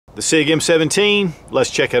The Sig M17, let's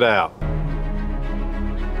check it out.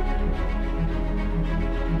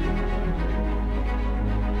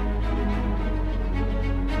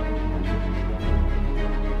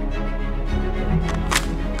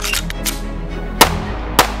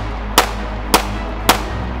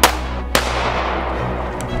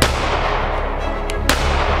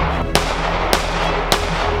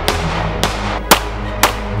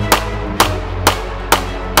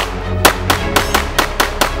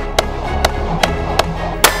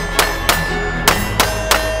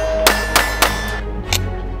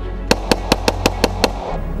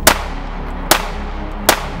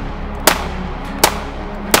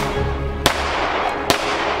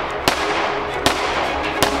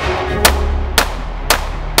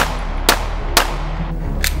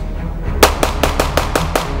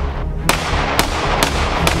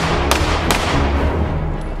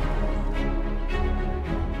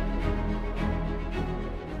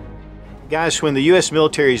 Guys, when the U.S.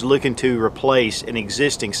 military is looking to replace an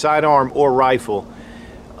existing sidearm or rifle,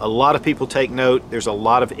 a lot of people take note. There's a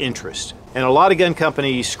lot of interest. And a lot of gun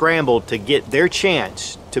companies scrambled to get their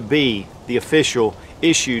chance to be the official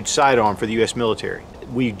issued sidearm for the U.S. military.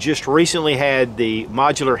 We just recently had the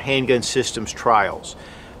modular handgun systems trials.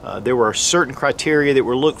 There were certain criteria that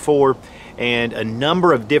were looked for, and a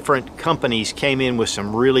number of different companies came in with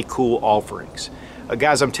some really cool offerings.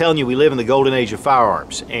 Guys, I'm telling you, we live in the golden age of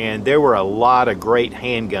firearms, and there were a lot of great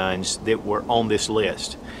handguns that were on this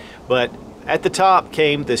list. But at the top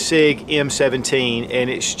came the Sig M17, and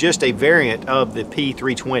it's just a variant of the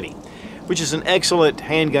P320, which is an excellent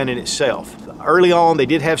handgun in itself. Early on, they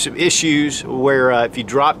did have some issues where if you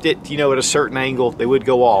dropped it, at a certain angle, they would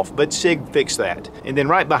go off, but Sig fixed that. And then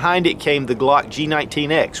right behind it came the Glock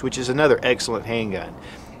G19X, which is another excellent handgun.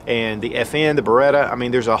 And the FN, the Beretta, I mean,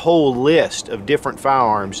 there's a whole list of different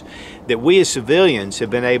firearms that we as civilians have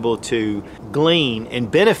been able to glean and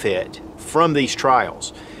benefit from these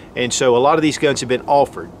trials. And so a lot of these guns have been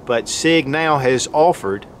offered, but Sig now has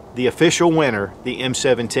offered the official winner, the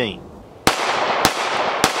M17.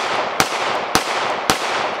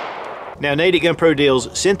 Now, Nate Gun Pro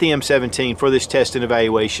Deals sent the M17 for this test and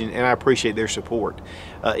evaluation, and I appreciate their support.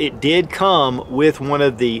 It did come with one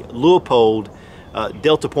of the Leupold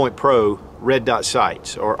Delta Point Pro red dot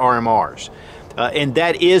sights, or RMRs. And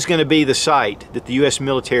that is going to be the sight that the U.S.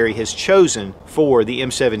 military has chosen for the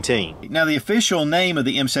M17. Now, the official name of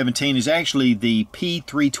the M17 is actually the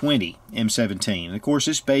P320 M17. And of course,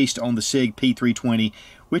 it's based on the Sig P320,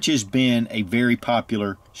 which has been a very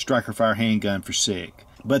popular striker fire handgun for Sig.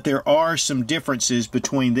 But there are some differences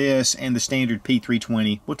between this and the standard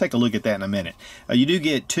P320. We'll take a look at that in a minute. You do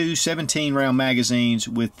get two 17-round magazines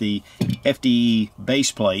with the FDE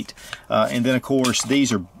base plate, and then of course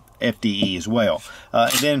these are FDE as well.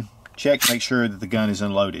 And then check to make sure that the gun is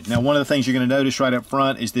unloaded. Now, one of the things you're going to notice right up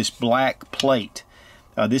front is this black plate.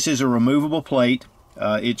 This is a removable plate.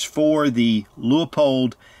 It's for the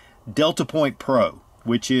Leupold Delta Point Pro,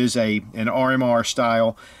 which is an RMR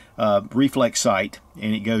style reflex sight,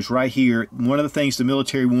 and it goes right here. One of the things the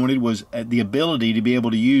military wanted was the ability to be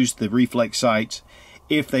able to use the reflex sights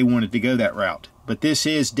if they wanted to go that route. But this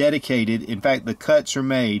is dedicated. In fact, the cuts are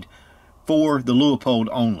made for the Leupold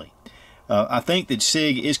only. I think that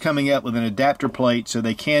Sig is coming up with an adapter plate so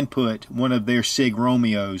they can put one of their Sig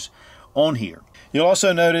Romeos on here. You'll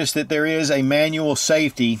also notice that there is a manual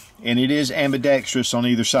safety, and it is ambidextrous on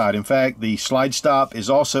either side. In fact, the slide stop is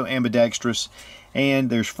also ambidextrous, and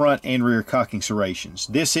there's front and rear cocking serrations.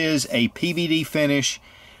 This is a PVD finish,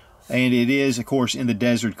 and it is, of course, in the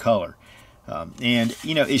desert color. And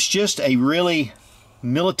it's just a really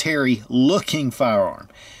military looking firearm.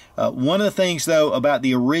 One of the things, though, about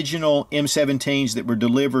the original M17s that were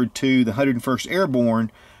delivered to the 101st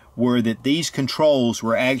Airborne were that these controls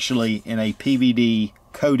were actually in a PVD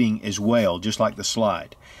coating as well, just like the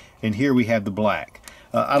slide. And here we have the black.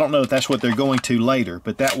 I don't know if that's what they're going to later,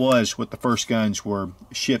 but that was what the first guns were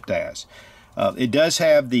shipped as. It does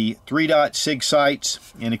have the 3-dot Sig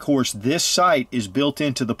sights, and of course this sight is built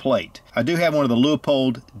into the plate. I do have one of the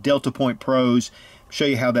Leupold Delta Point Pros. Show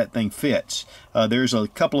you how that thing fits. There's a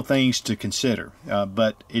couple of things to consider,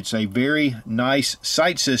 but it's a very nice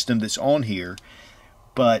sight system that's on here,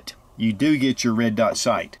 but you do get your red dot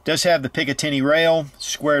sight. It does have the Picatinny rail,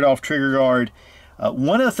 squared off trigger guard.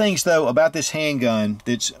 One of the things, though, about this handgun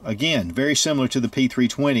that's, again, very similar to the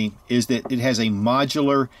P320 is that it has a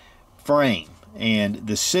modular frame, and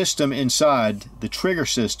the system inside, the trigger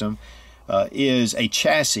system, is a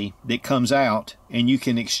chassis that comes out, and you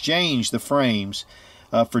can exchange the frames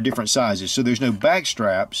for different sizes. So there's no back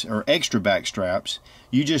straps or extra back straps.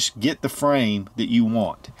 You just get the frame that you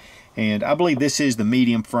want. And I believe this is the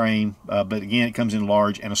medium frame, but again, it comes in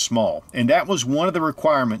large and a small. And that was one of the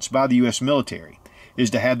requirements by the U.S. military, is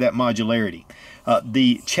to have that modularity.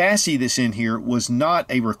 The chassis that's in here was not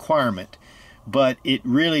a requirement, but it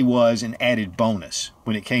really was an added bonus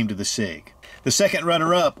when it came to the SIG. The second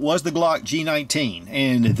runner-up was the Glock G19,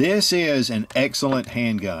 and this is an excellent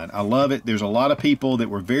handgun. I love it. There's a lot of people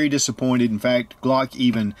that were very disappointed. In fact, Glock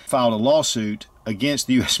even filed a lawsuit against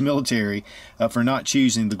the U.S. military for not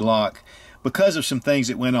choosing the Glock because of some things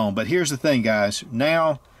that went on. But here's the thing, guys.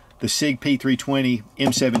 Now the Sig P320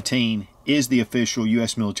 M17 is the official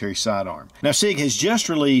U.S. military sidearm. Now, Sig has just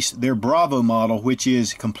released their Bravo model, which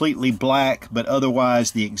is completely black, but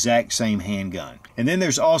otherwise the exact same handgun. And then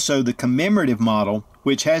there's also the commemorative model,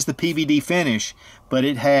 which has the PVD finish, but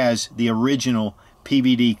it has the original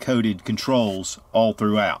PVD coated controls all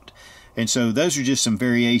throughout. And so those are just some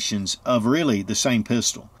variations of really the same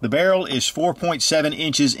pistol. The barrel is 4.7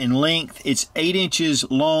 inches in length, it's 8 inches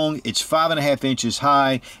long, it's 5.5 inches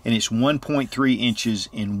high, and it's 1.3 inches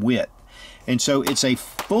in width. And so it's a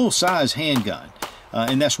full-size handgun.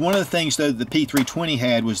 And that's one of the things, though, the P320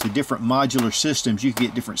 had, was the different modular systems. You could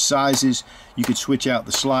get different sizes, you could switch out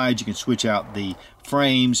the slides, you could switch out the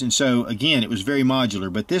frames, and so again, it was very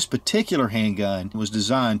modular. But this particular handgun was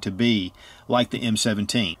designed to be like the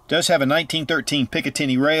M17. It does have a 1913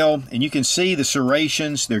 Picatinny rail, and you can see the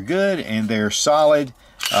serrations. They're good and they're solid.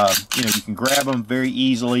 You know, you can grab them very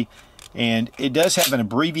easily. And it does have an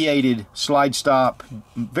abbreviated slide stop,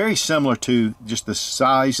 very similar to just the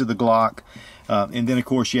size of the Glock. And then, of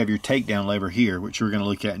course, you have your takedown lever here, which we're going to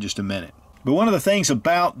look at in just a minute. But one of the things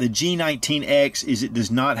about the G19X is it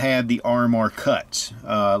does not have the RMR cuts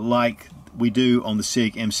like we do on the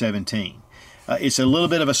Sig M17. It's a little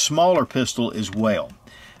bit of a smaller pistol as well.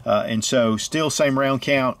 And so still same round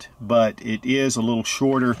count, but it is a little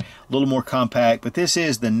shorter, a little more compact. But this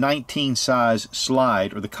is the 19 size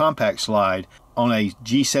slide, or the compact slide, on a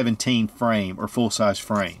G17 frame or full-size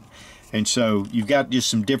frame. And so you've got just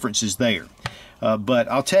some differences there. But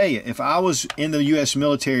I'll tell you, if I was in the U.S.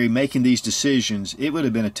 military making these decisions, it would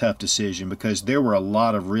have been a tough decision, because there were a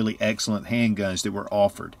lot of really excellent handguns that were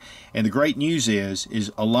offered. And the great news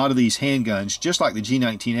is a lot of these handguns, just like the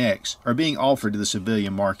G19X, are being offered to the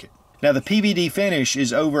civilian market. Now, the PVD finish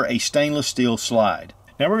is over a stainless steel slide.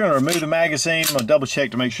 Now we're going to remove the magazine. I'm going to double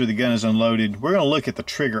check to make sure the gun is unloaded. We're going to look at the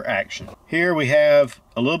trigger action. Here we have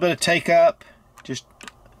a little bit of take up, just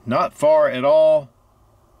not far at all.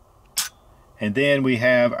 And then we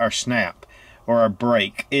have our snap, or our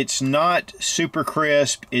break. It's not super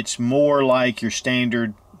crisp. It's more like your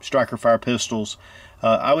standard striker fire pistols.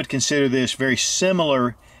 I would consider this very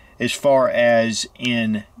similar as far as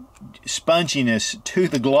in sponginess to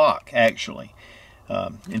the Glock, actually.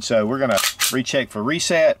 And so we're going to recheck for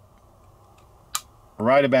reset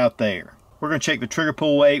right about there. We're going to check the trigger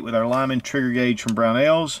pull weight with our Lyman trigger gauge from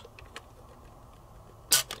Brownells.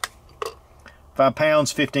 5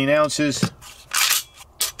 pounds, 15 ounces.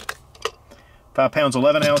 5 pounds,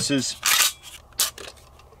 11 ounces.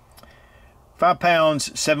 5 pounds,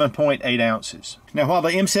 7.8 ounces. Now, while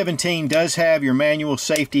the M17 does have your manual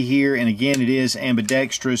safety here, and again, it is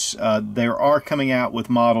ambidextrous, there are coming out with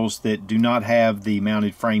models that do not have the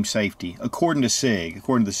mounted frame safety, according to SIG,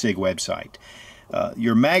 according to the SIG website.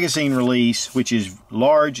 Your magazine release, which is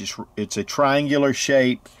large, it's a triangular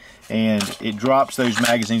shape, and it drops those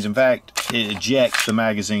magazines. In fact, it ejects the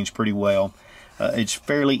magazines pretty well. It's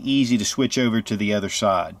fairly easy to switch over to the other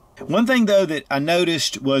side. One thing, though, that I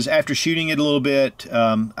noticed was after shooting it a little bit,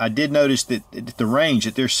 I did notice that at the range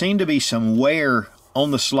that there seemed to be some wear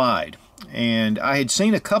on the slide. And I had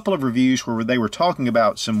seen a couple of reviews where they were talking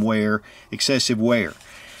about some wear, excessive wear.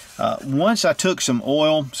 Once I took some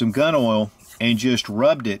oil, some gun oil, and just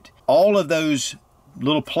rubbed it, all of those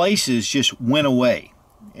little places just went away.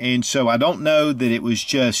 And so I don't know that it was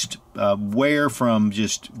just wear from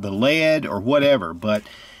just the lead or whatever, but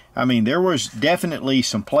I mean, there was definitely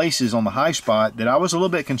some places on the high spot that I was a little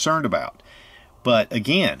bit concerned about. But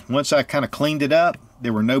again, once I kind of cleaned it up,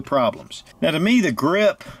 there were no problems. Now, to me, the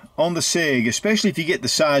grip on the SIG, especially if you get the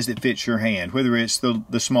size that fits your hand, whether it's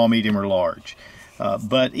the small, medium, or large,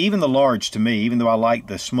 but even the large, to me, even though I like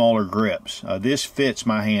the smaller grips, this fits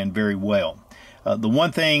my hand very well. The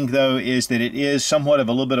one thing, though, is that it is somewhat of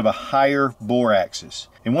a little bit of a higher bore axis.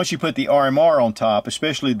 And once you put the RMR on top,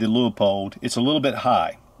 especially the Leupold, it's a little bit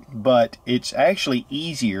high. But it's actually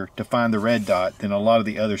easier to find the red dot than a lot of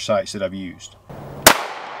the other sights that I've used. I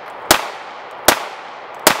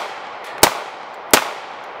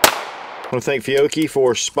want to thank Fiocchi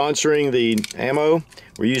for sponsoring the ammo.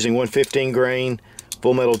 We're using 115 grain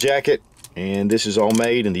full metal jacket, and this is all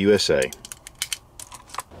made in the USA.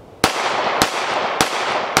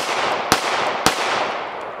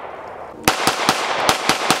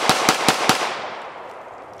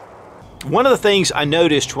 One of the things I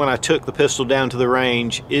noticed when I took the pistol down to the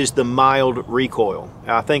range is the mild recoil.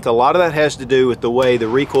 I think a lot of that has to do with the way the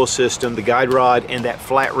recoil system, the guide rod, and that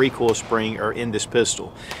flat recoil spring are in this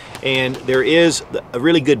pistol. And there is a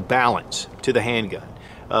really good balance to the handgun.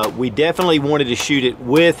 We definitely wanted to shoot it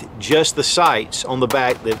with just the sights on the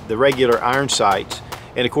back, the regular iron sights.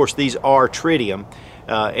 And of course these are tritium,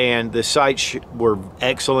 and the sights were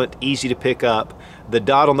excellent, easy to pick up. The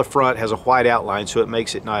dot on the front has a white outline, so it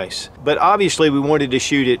makes it nice. But obviously we wanted to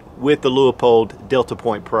shoot it with the Leupold Delta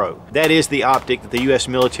Point Pro. That is the optic that the US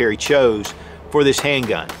military chose for this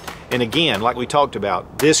handgun. And again, like we talked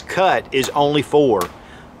about, this cut is only for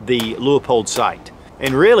the Leupold sight.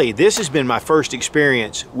 And really, this has been my first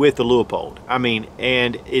experience with the Leupold. I mean,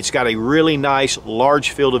 and it's got a really nice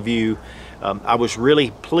large field of view. I was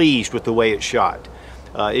really pleased with the way it shot.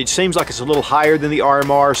 It seems like it's a little higher than the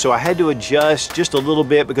RMR, so I had to adjust just a little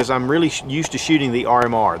bit because I'm really used to shooting the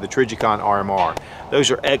RMR, the Trijicon RMR.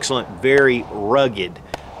 Those are excellent, very rugged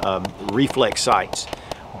reflex sights.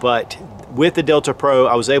 But with the Delta Pro,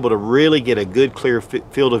 I was able to really get a good clear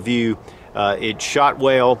field of view. It shot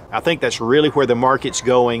well. I think that's really where the market's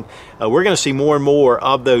going. We're going to see more and more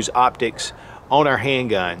of those optics on our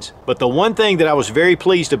handguns. But the one thing that I was very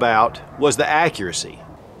pleased about was the accuracy.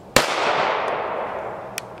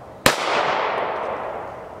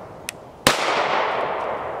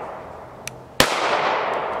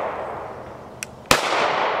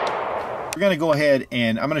 We're going to go ahead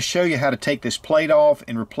and I'm going to show you how to take this plate off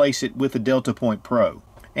and replace it with the Delta Point Pro.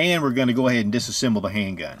 And we're going to go ahead and disassemble the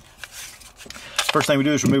handgun. First thing we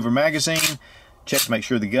do is remove our magazine, check to make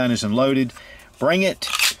sure the gun isn't loaded, bring it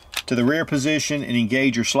to the rear position and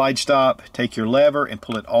engage your slide stop, take your lever and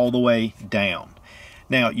pull it all the way down.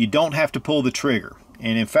 Now you don't have to pull the trigger,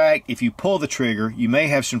 and in fact if you pull the trigger you may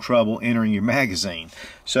have some trouble entering your magazine.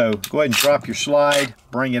 So go ahead and drop your slide,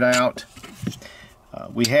 bring it out.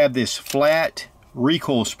 We have this flat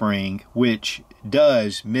recoil spring which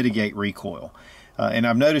does mitigate recoil. And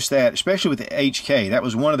I've noticed that, especially with the HK, that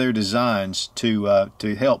was one of their designs to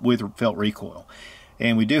help with felt recoil.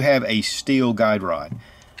 And we do have a steel guide rod.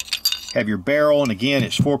 Have your barrel, and again,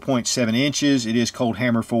 it's 4.7 inches. It is cold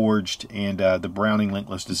hammer forged, and the Browning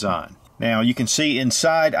linkless design. Now, you can see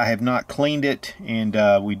inside, I have not cleaned it, and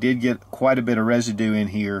we did get quite a bit of residue in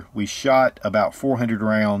here. We shot about 400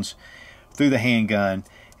 rounds through the handgun,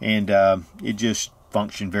 and it just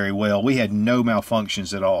functioned very well. We had no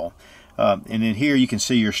malfunctions at all. And then here you can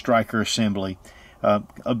see your striker assembly.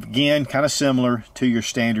 Again, kind of similar to your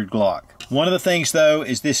standard Glock. One of the things though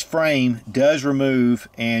is this frame does remove,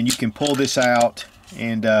 and you can pull this out,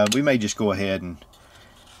 and we may just go ahead and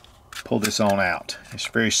pull this on out. It's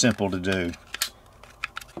very simple to do.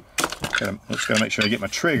 Let's go make sure I get my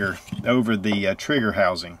trigger over the trigger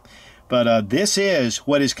housing. But this is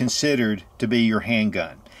what is considered to be your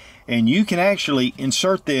handgun. And you can actually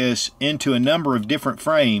insert this into a number of different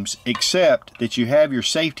frames, except that you have your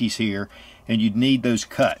safeties here and you'd need those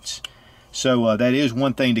cuts. So that is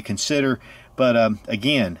one thing to consider. But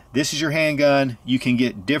again, this is your handgun. You can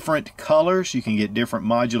get different colors, you can get different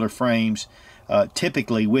modular frames,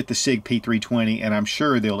 typically with the Sig P320, and I'm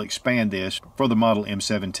sure they'll expand this for the model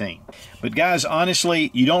M17. But guys, honestly,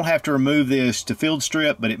 you don't have to remove this to field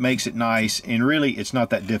strip, but it makes it nice, and really it's not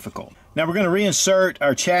that difficult. Now we're going to reinsert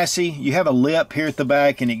our chassis. You have a lip here at the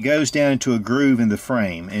back, and it goes down into a groove in the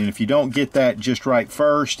frame, and if you don't get that just right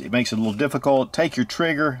first, it makes it a little difficult. Take your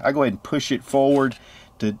trigger, I go ahead and push it forward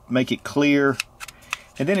to make it clear,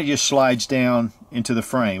 and then it just slides down into the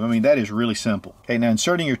frame. I mean, that is really simple. Okay, now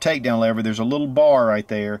inserting your takedown lever, there's a little bar right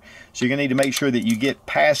there, so you're going to need to make sure that you get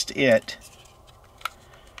past it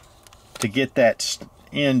to get that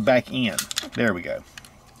end back in. There we go.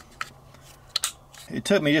 It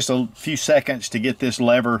took me just a few seconds to get this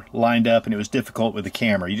lever lined up, and it was difficult with the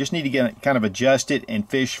camera. You just need to get it, kind of adjust it and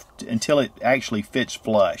fish until it actually fits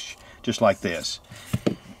flush, just like this.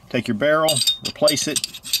 Take your barrel, replace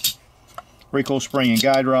it, recoil spring and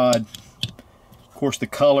guide rod. Of course, the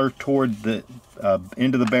color toward the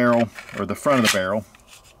end of the barrel, or the front of the barrel.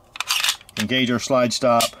 Engage our slide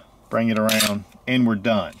stop, bring it around, and we're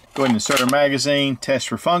done. Go ahead and insert our magazine, test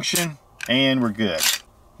for function, and we're good.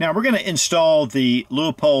 Now we're going to install the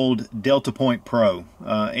Leupold Delta Point Pro,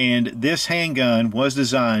 and this handgun was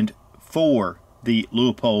designed for the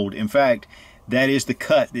Leupold. In fact, that is the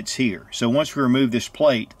cut that's here. So once we remove this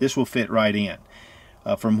plate, this will fit right in.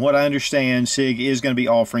 From what I understand, Sig is going to be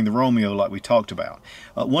offering the Romeo like we talked about.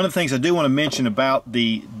 One of the things I do want to mention about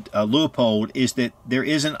the Leupold is that there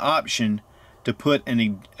is an option to put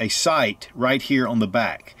a sight right here on the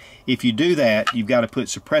back. If you do that, you've got to put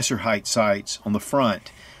suppressor height sights on the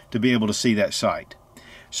front to be able to see that sight.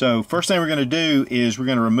 So first thing we're going to do is we're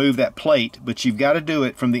going to remove that plate, but you've got to do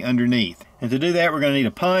it from the underneath. And to do that, we're going to need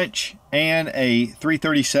a punch and a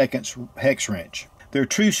 3/32 hex wrench. There are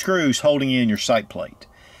 2 screws holding in your sight plate,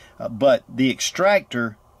 but the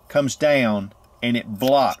extractor comes down and it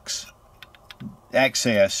blocks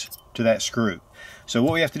access to that screw. So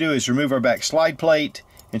what we have to do is remove our back slide plate,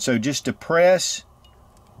 and so just depress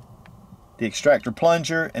the extractor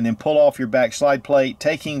plunger and then pull off your back slide plate,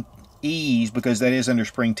 taking ease because that is under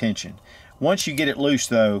spring tension. Once you get it loose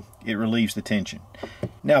though, it relieves the tension.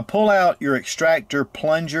 Now pull out your extractor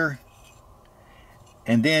plunger,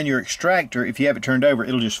 and then your extractor, if you have it turned over,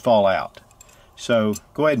 it'll just fall out. So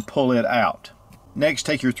go ahead and pull it out. Next,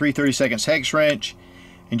 take your 3/32 hex wrench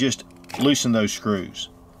and just loosen those screws.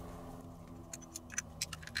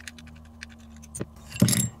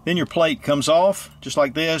 Then your plate comes off just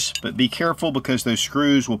like this, but be careful because those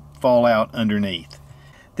screws will fall out underneath.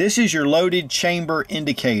 This is your loaded chamber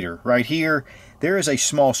indicator. Right here, there is a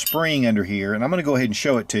small spring under here, and I'm going to go ahead and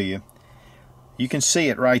show it to you. You can see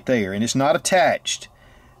it right there, and it's not attached.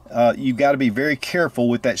 You've got to be very careful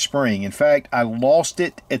with that spring. In fact, I lost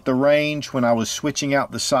it at the range when I was switching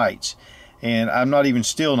out the sights, and I'm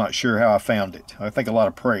still not sure how I found it. I think a lot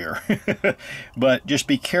of prayer. But just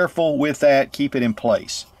be careful with that. Keep it in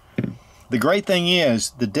place. The great thing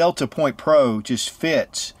is the Delta Point Pro just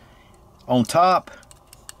fits on top,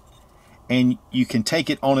 and you can take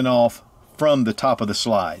it on and off from the top of the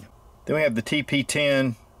slide. Then we have the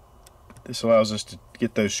TP10. This allows us to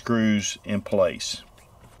get those screws in place.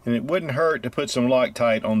 And it wouldn't hurt to put some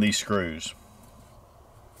Loctite on these screws.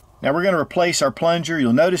 Now we're going to replace our plunger.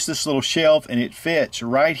 You'll notice this little shelf, and it fits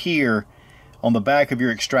right here on the back of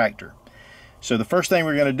your extractor. So the first thing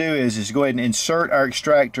we're going to do is go ahead and insert our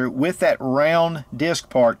extractor with that round disc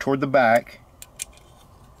part toward the back.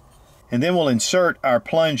 And then we'll insert our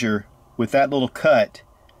plunger with that little cut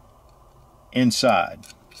inside,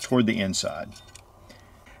 toward the inside.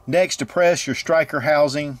 Next, depress your striker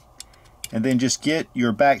housing, and then just get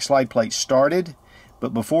your back slide plate started.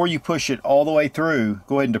 But before you push it all the way through,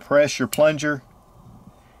 go ahead and depress your plunger,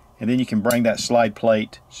 and then you can bring that slide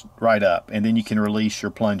plate right up, and then you can release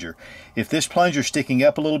your plunger. If this plunger is sticking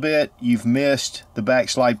up a little bit, you've missed the back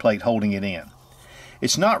slide plate holding it in.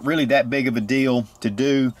 It's not really that big of a deal to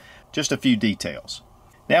do, just a few details.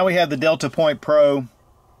 Now we have the Delta Point Pro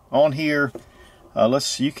on here.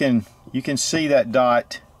 You can see that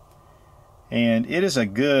dot, and it is a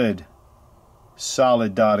good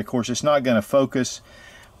solid dot. Of course, it's not going to focus,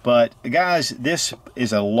 but guys, this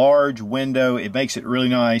is a large window. It makes it really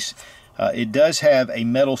nice. It does have a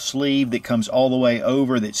metal sleeve that comes all the way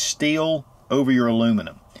over, that's steel over your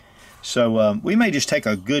aluminum. So we may just take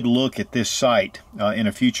a good look at this sight in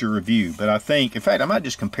a future review, but I think, in fact, I might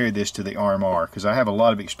just compare this to the RMR because I have a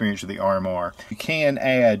lot of experience with the RMR. You can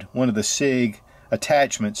add one of the Sig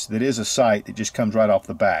attachments that is a sight that just comes right off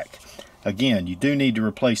the back. Again, you do need to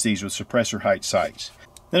replace these with suppressor height sights.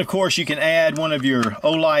 Then, of course, you can add one of your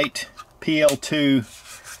Olight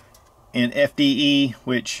PL2 in FDE,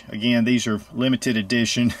 which, again, these are limited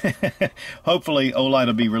edition. Hopefully, Olight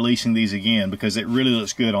will be releasing these again because it really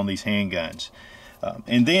looks good on these handguns.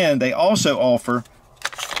 And then they also offer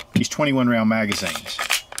these 21-round magazines.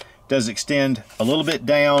 Does extend a little bit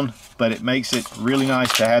down, but it makes it really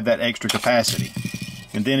nice to have that extra capacity.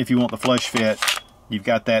 And then if you want the flush fit, you've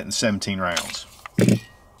got that in 17 rounds.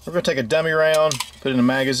 We're going to take a dummy round, put it in a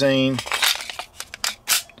magazine.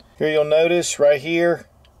 Here you'll notice right here,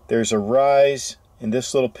 there's a rise in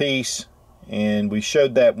this little piece, and we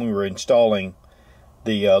showed that when we were installing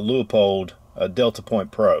the Leupold Delta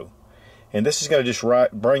Point Pro. And this is going to just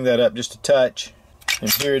bring that up just a touch, and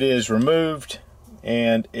here it is removed,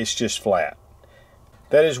 and it's just flat.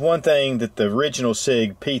 That is one thing that the original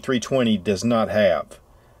Sig P320 does not have.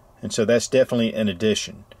 And so that's definitely an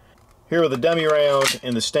addition. Here with the dummy round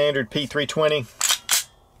in the standard P320,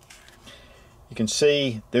 you can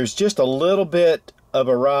see there's just a little bit of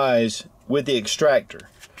a rise with the extractor.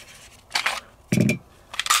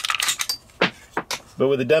 But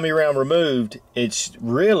with the dummy round removed, it's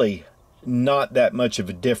really not that much of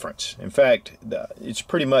a difference. In fact, it's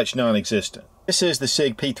pretty much non-existent. This is the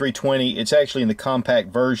Sig P320. It's actually in the compact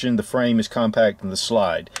version. The frame is compact in the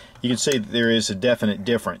slide. You can see that there is a definite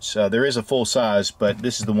difference. There is a full size, but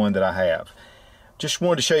this is the one that I have. Just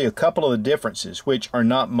wanted to show you a couple of the differences, which are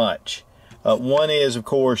not much. One is, of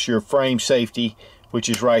course, your frame safety, which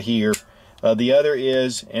is right here. The other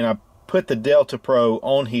is, and I put the Delta Pro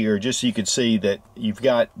on here just so you can see that you've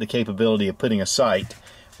got the capability of putting a sight,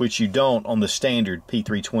 which you don't on the standard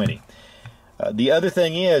P320. The other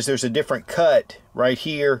thing is there's a different cut right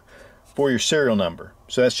here for your serial number.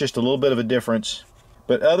 So that's just a little bit of a difference.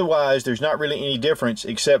 but otherwise there's not really any difference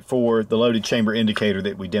except for the loaded chamber indicator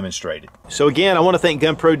that we demonstrated. So again, I want to thank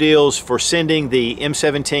Gun Pro Deals for sending the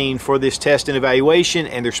M17 for this test and evaluation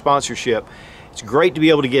and their sponsorship. It's great to be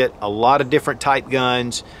able to get a lot of different type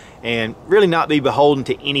guns and really not be beholden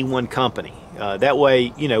to any one company. That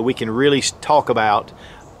way, you know, we can really talk about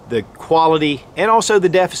the quality and also the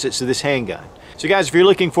deficits of this handgun. So guys, if you're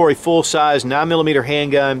looking for a full-size 9mm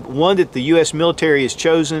handgun, one that the U.S. military has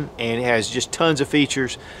chosen and has just tons of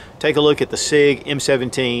features, take a look at the Sig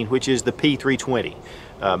M17, which is the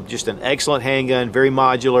P320. Just an excellent handgun, very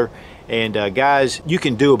modular, and guys, you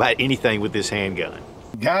can do about anything with this handgun.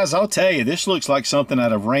 Guys, I'll tell you, this looks like something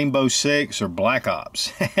out of Rainbow Six or Black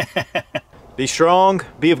Ops. Be strong,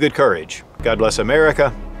 be of good courage. God bless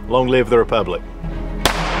America. Long live the Republic.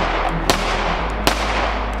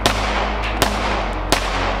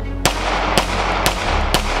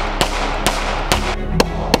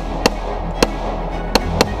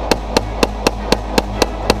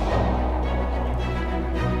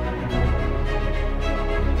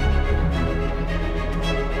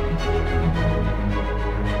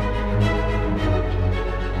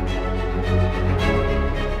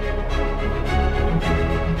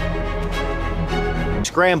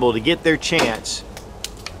 Scramble to get their chance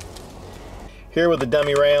here with the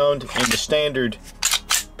dummy round and the standard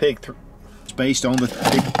pig. It's based on the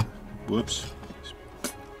pig. Whoops.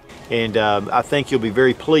 And I think you'll be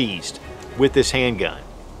very pleased with this handgun.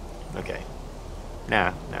 Okay.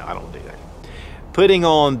 Nah, I don't do that. Putting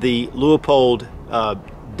on the Leupold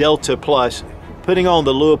Delta Plus, putting on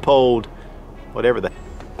the Leupold, whatever the